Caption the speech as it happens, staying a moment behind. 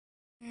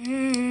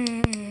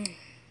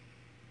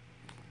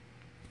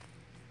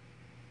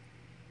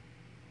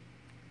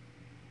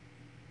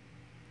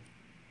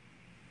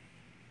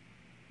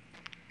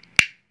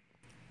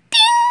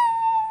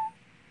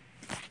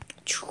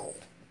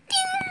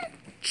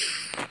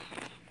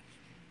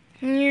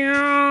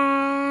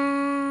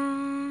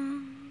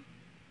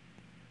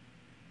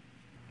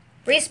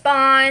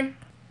Respawn.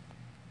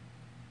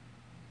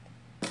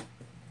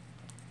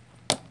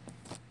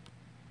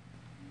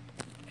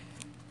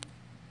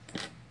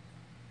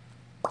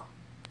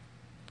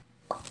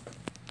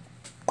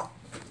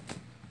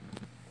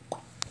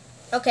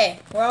 Okay,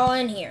 we're all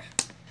in here.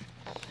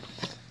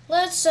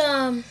 Let's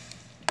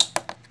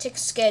tick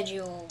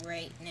schedule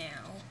right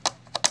now.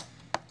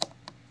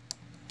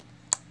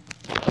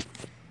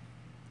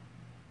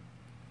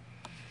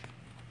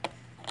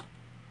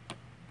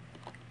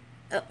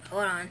 Oh,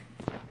 hold on.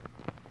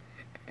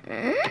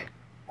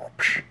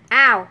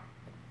 Ow!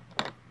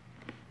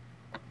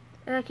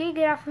 Can you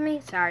get off of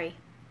me? Sorry.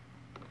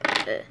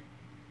 Are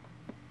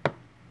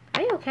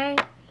you okay?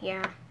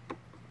 Yeah.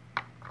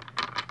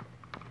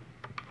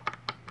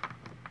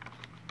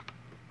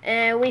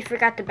 We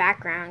forgot the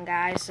background,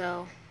 guys,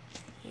 so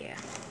yeah.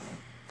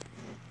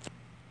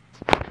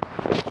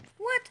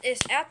 What?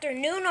 It's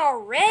afternoon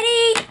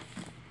already?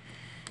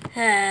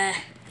 I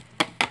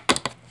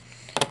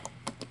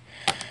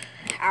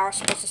was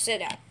supposed to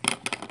sit out.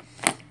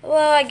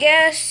 Well, I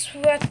guess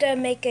we have to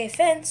make a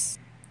fence.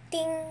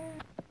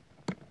 Ding.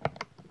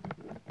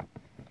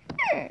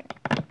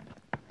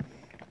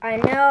 I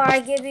know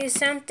I give you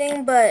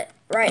something, but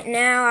right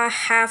now I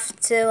have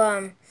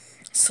to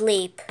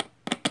sleep.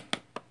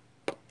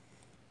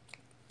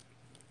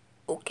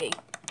 Okay. I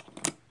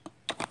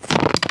was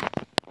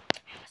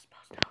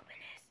supposed to open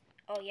this.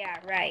 Oh yeah,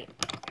 right.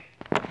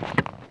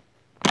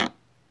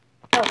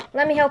 Oh,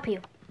 let me help you.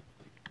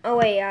 Oh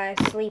wait, I'm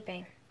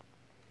sleeping.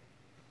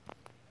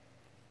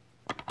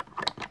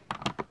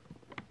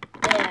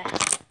 Yeah.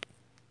 It's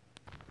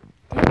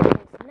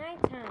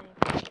nighttime.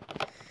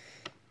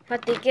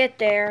 But to get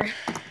there,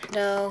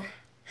 though.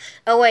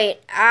 Oh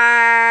wait,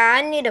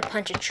 I need to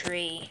punch a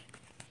tree.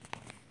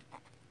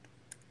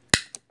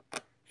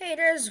 Hey,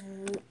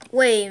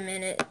 wait a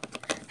minute.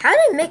 How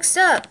did it mix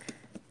up?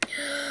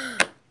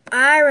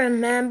 I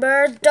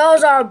remember.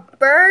 Those are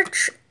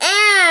birch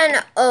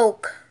and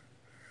oak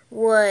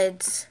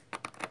woods.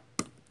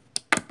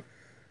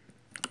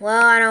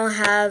 Well, I don't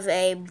have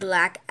a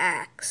black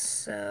axe,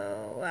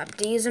 so I have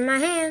to use it in my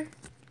hand.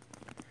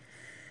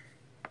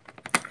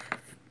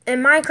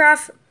 In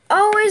Minecraft,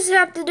 all you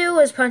have to do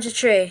is punch a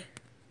tree.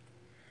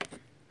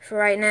 For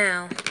right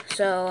now,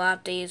 so I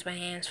have to use my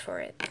hands for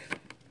it.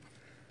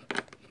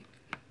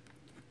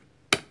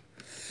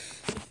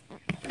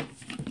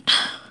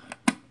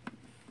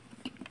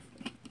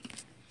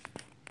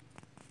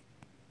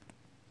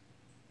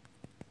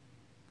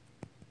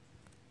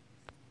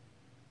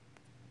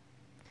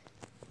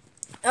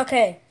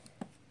 Okay,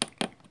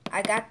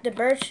 I got the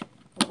birch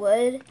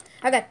wood.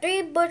 I got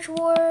 3 birch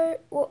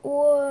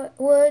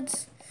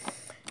woods,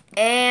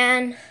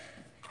 and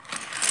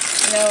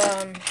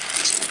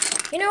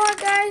you know what,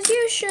 guys?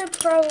 You should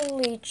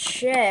probably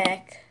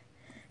check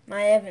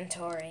my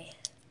inventory.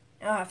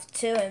 I have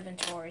 2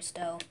 inventories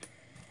though.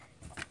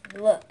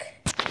 Look,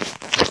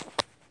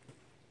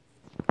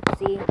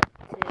 see,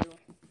 2.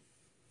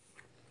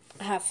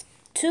 I have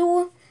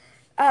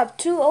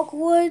 2 oak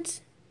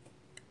woods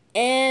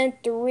and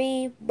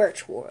 3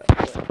 birch woods.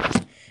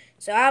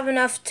 So I have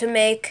enough to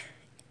make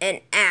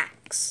an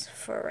axe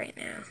for right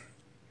now.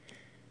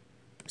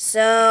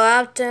 So I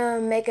have to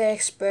make an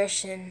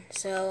expression.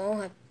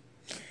 So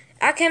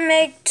I can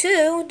make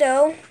 2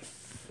 though.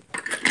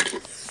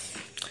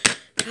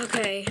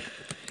 Okay,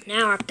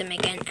 now I have to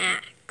make an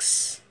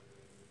axe.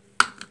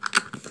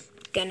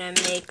 Gonna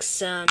make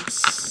some,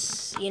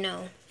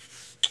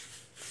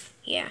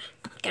 yeah,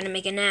 gonna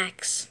make an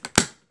axe.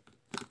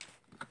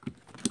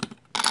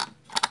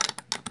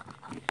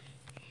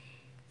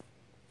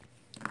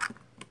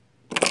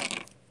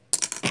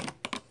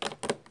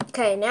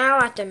 Okay, now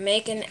I have to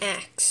make an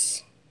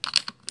axe.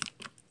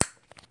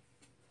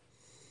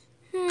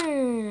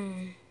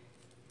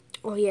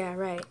 Oh yeah,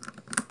 right.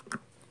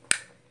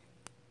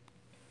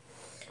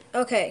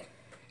 Okay,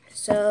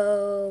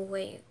 so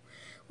wait,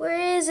 where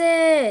is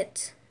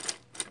it?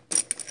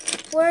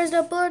 Where's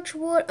the birch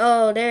wood?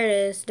 Oh, there it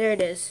is. There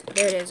it is.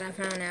 There it is. I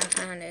found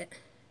it.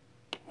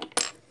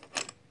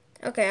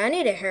 Okay, I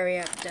need to hurry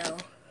up though.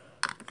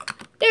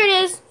 There it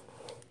is.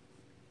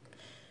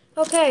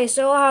 Okay,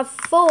 so I have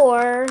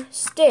 4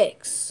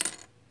 sticks.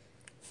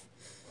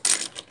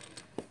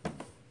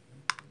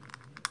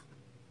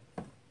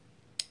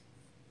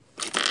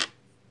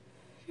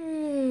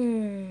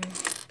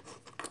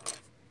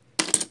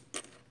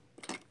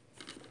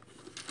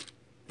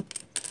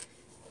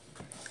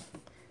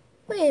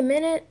 Wait a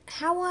minute.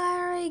 How I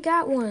already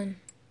got one?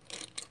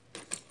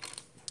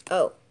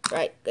 Oh,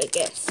 right. Good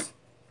guess.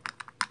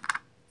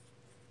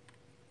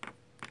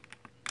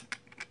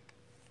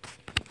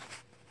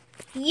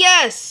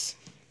 Yes!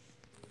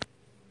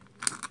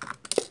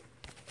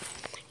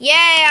 Yeah!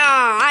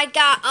 I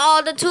got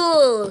all the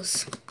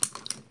tools.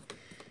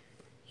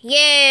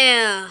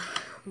 Yeah!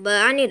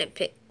 But I need a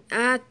pick. I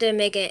have to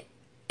make it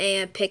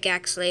a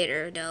pickaxe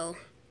later, though.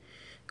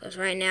 Because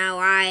right now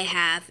I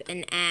have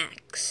an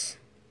axe.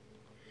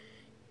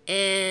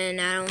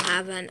 And I don't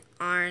have an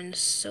iron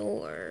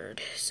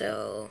sword.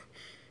 So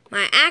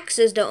My axe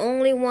is the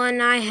only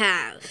one I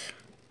have.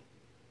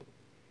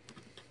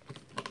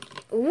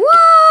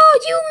 Whoa,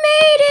 you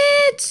made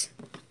it!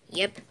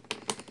 Yep.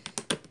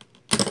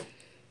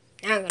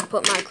 Now I'm gonna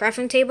put my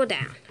crafting table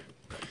down.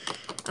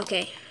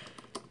 Okay.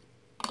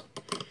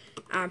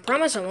 I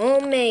promise I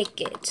won't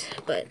make it,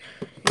 but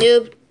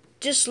noob,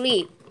 just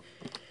sleep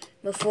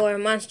before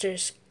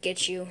monsters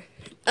get you.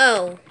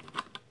 Oh.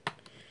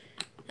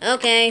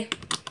 Okay.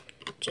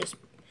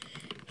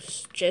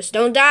 Just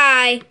don't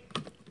die.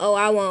 Oh,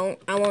 I won't.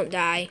 I won't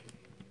die.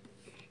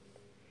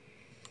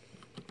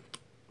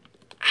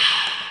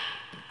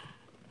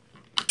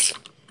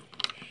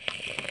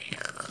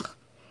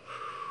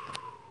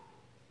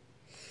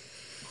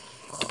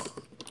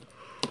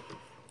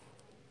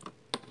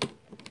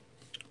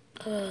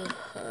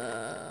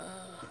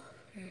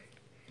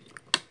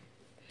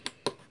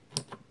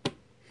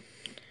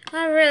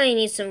 I really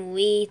need some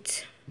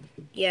wheat.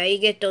 Yeah, you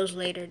get those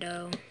later,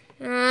 though.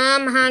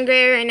 I'm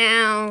hungry right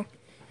now.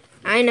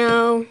 I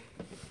know.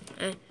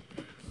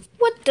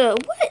 What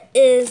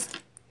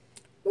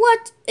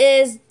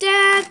is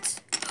that?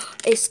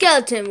 A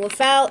skeleton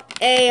without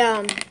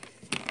a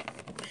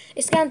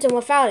skeleton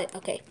without it.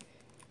 Okay.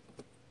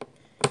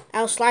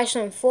 I'll slice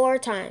them 4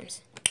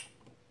 times.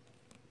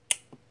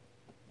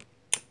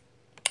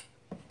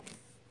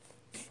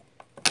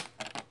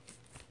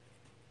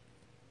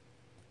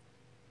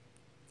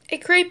 A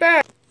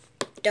creeper.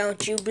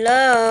 Don't you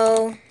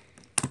blow.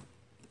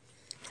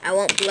 I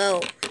won't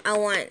blow. I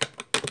want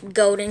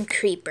golden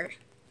creeper.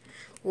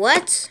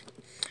 What?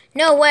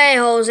 No way,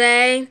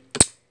 Jose.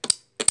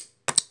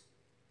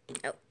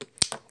 Oh.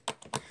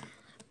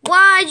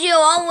 Why'd you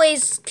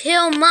always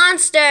kill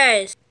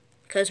monsters?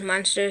 Because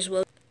monsters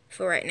will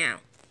for right now.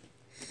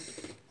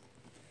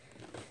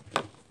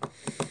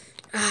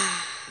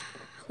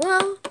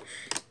 Well,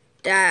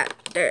 that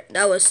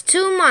was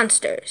 2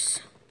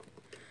 monsters.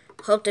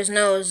 Hope there's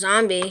no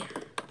zombie.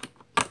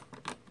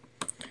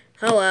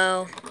 Oh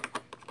well.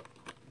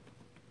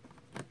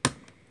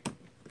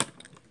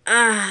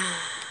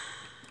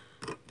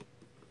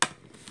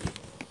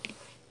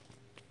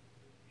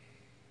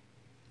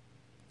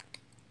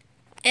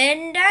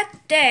 And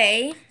that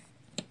day,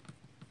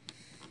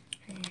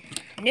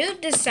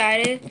 Noob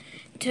decided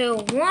to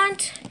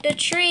want the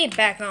tree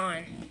back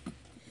on.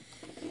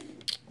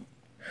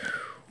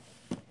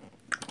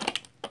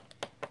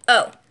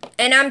 Oh,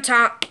 and I'm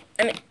Toad,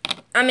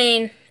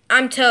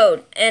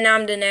 and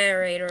I'm the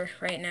narrator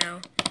right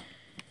now.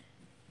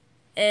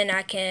 And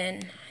I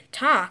can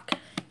talk.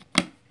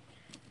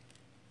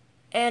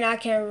 And I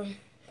can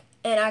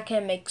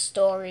make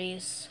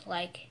stories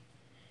like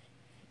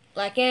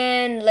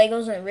in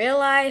Legos in real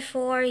life,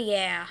 or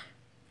yeah.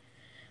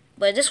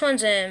 But this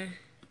one's in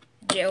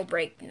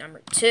Jailbreak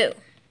number 2.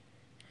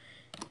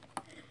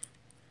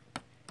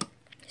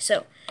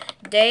 So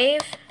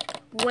Dave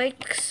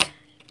wakes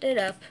it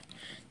up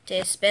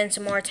to spend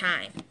some more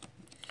time.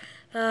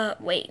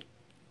 Wait.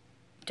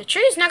 The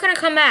tree's not gonna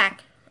come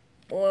back.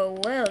 Or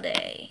will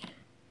they?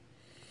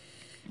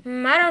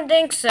 I don't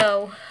think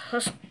so.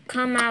 Let's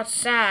come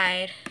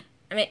outside.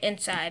 I mean,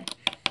 inside.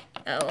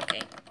 Oh,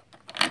 okay.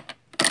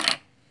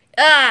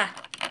 Ah!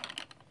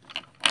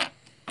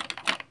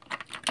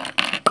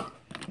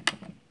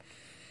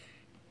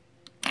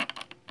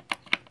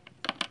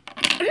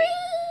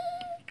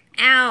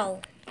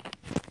 Ow.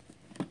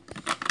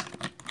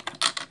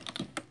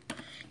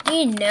 Do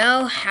you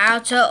know how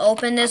to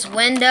open this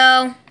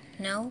window?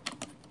 No?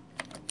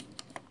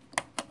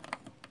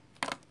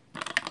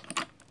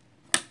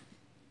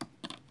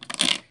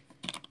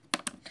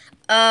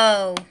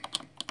 Oh.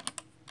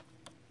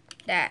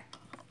 That.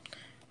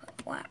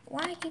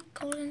 Why I keep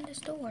closing this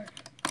door?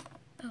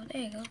 Oh,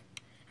 there you go.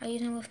 I'm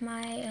using it with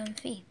my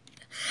feet.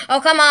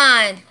 Oh, come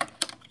on!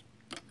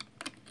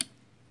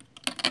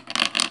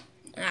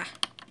 Ah.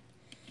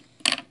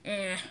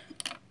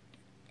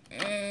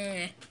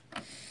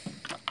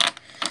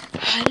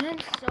 I'm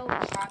so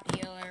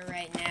popular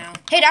right now.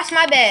 Hey, that's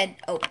my bed.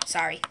 Oh,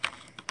 sorry.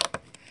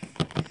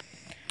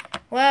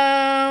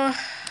 Well,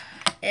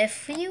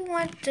 if you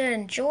want to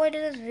enjoy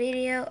this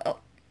video... Oh.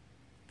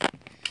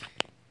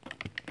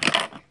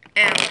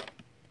 Ow.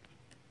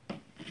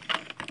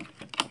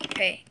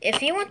 Okay,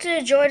 if you want to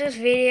enjoy this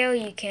video,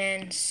 you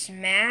can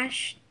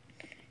smash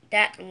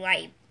that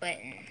like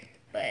button.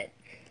 But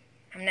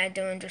I'm not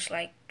doing just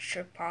like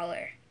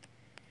tripolar.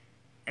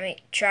 You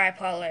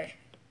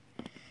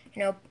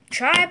know,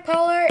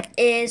 Tripolar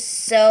is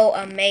so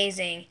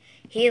amazing.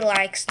 He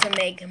likes to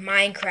make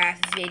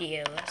Minecraft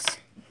videos.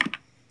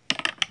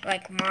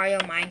 Like Mario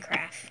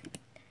Minecraft.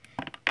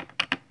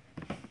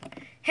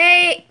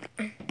 Hey!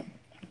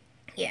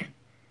 Yeah.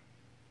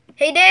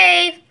 Hey,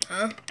 Dave!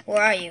 Huh?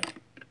 Where are you?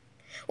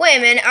 Wait a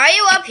minute, are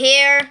you up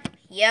here?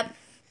 Yep.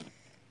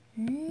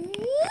 Can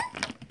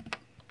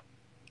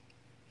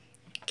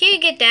you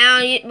get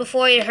down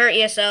before you hurt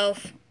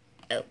yourself?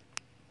 Oh.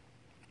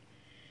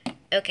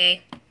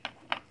 Okay.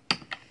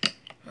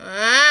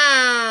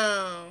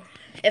 Wow.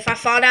 If I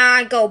fall down,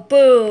 I go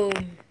boom.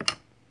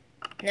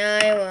 No,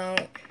 I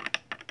won't.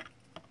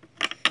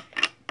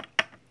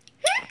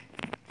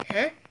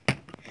 Huh?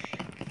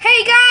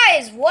 Hey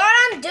guys, what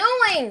I'm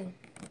doing?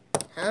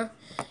 Huh?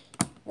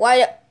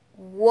 What?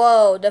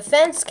 Whoa, the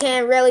fence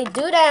can't really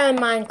do that in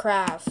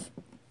Minecraft.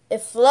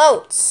 It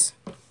floats.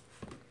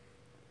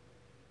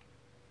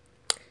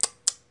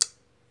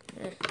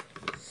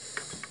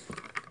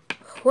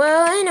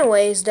 Well,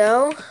 anyways,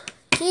 though,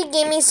 can you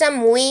give me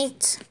some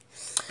wheat?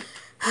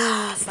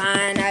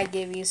 Fine, I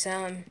give you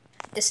some.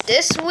 Is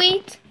this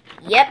wheat?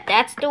 Yep,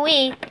 that's the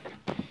wheat.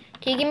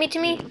 Can you give it to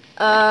me?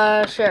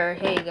 Sure.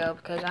 Here you go,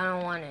 because I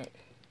don't want it.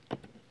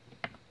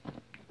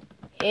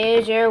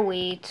 Here's your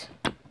wheat.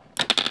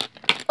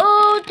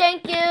 Oh,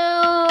 thank you.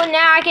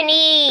 Now I can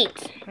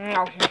eat.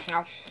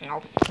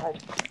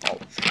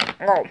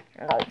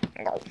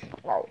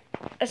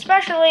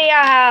 Especially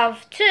I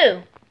have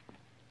 2.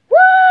 What?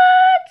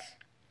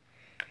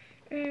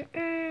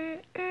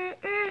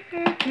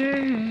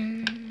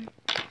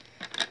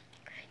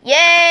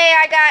 Yay,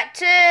 I got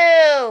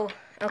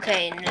 2.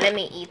 Okay, let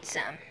me eat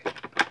some.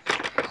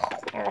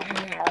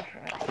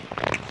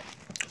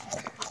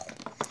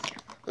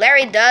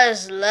 Larry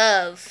does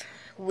love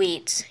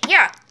wheat.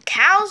 Yeah,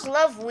 cows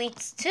love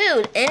wheat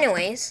too,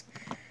 anyways.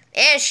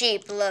 And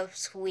sheep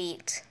loves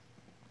wheat.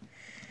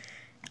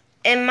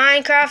 In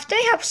Minecraft,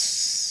 they have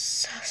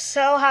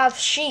have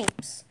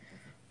sheeps.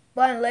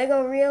 But in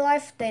Lego real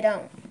life, they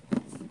don't.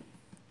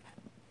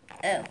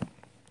 Oh.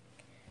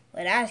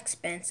 Well, that's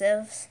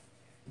expensive.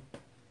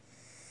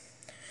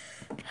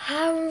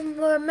 I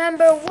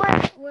remember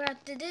what we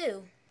have to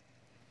do.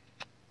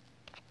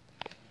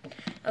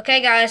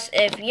 Okay, guys,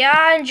 if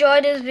y'all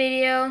enjoyed this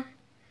video,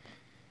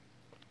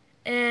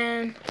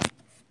 and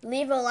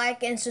leave a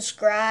like and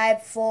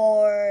subscribe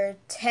for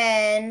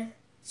 10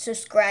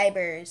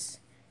 subscribers.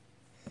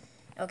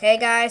 Okay,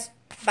 guys,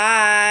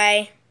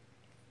 bye.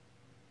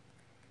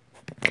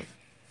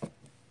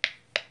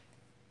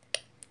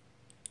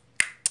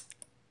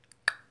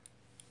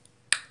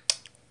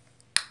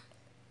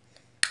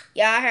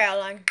 Yeah,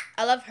 hairline.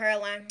 I love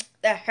hairline.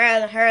 The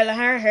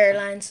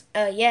hairlines.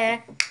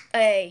 Yeah.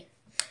 Hey.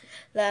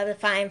 Love to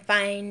find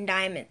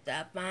diamonds.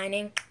 The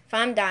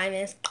find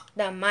diamonds.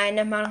 The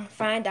mining,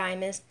 find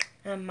diamonds.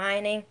 The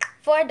mining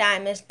for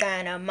diamonds.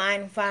 Gonna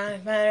mine,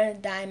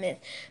 find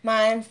diamonds.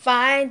 Mine,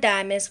 find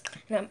diamonds.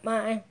 The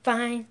mine,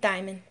 find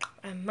diamonds.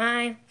 A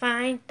mine,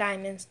 find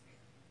diamonds.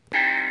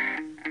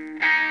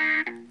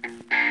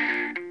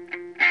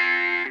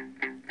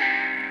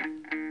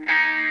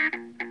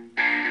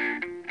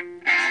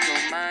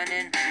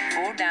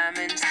 For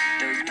diamonds,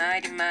 those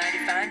mighty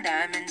fine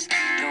diamonds.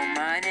 Go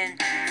mining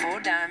for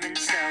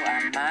diamonds, so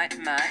I might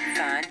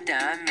find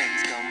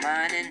diamonds. Go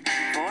mining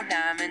for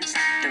diamonds,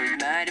 those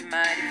mighty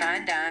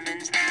fine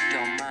diamonds.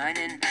 Go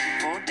mining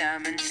for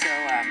diamonds, so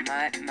I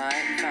might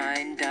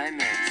find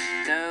diamonds.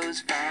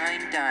 Those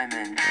fine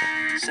diamonds,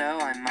 so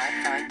I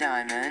might find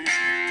diamonds.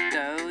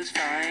 Those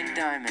fine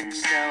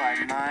diamonds, so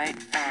I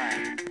might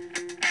find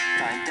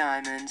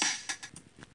diamonds.